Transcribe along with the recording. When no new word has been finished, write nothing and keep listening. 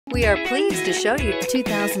We are pleased to show you the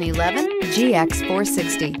 2011 GX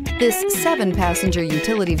 460. This 7-passenger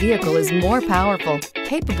utility vehicle is more powerful,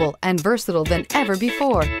 capable, and versatile than ever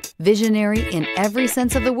before. Visionary in every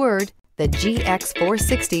sense of the word, the GX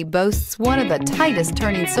 460 boasts one of the tightest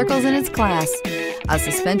turning circles in its class, a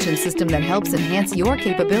suspension system that helps enhance your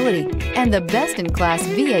capability, and the best-in-class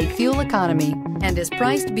V8 fuel economy, and is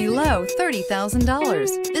priced below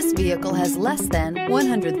 $30,000. This vehicle has less than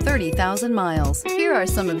 130,000 miles. Here are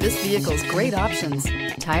some of this vehicle's great options: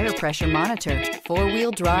 tire pressure monitor,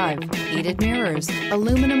 4-wheel drive, heated mirrors,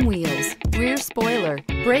 aluminum wheels, rear spoiler,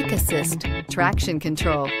 brake assist, traction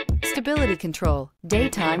control, stability control,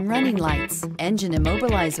 daytime running lights, engine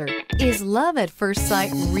immobilizer. Is love at first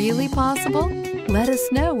sight really possible? Let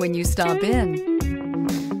us know when you stop in.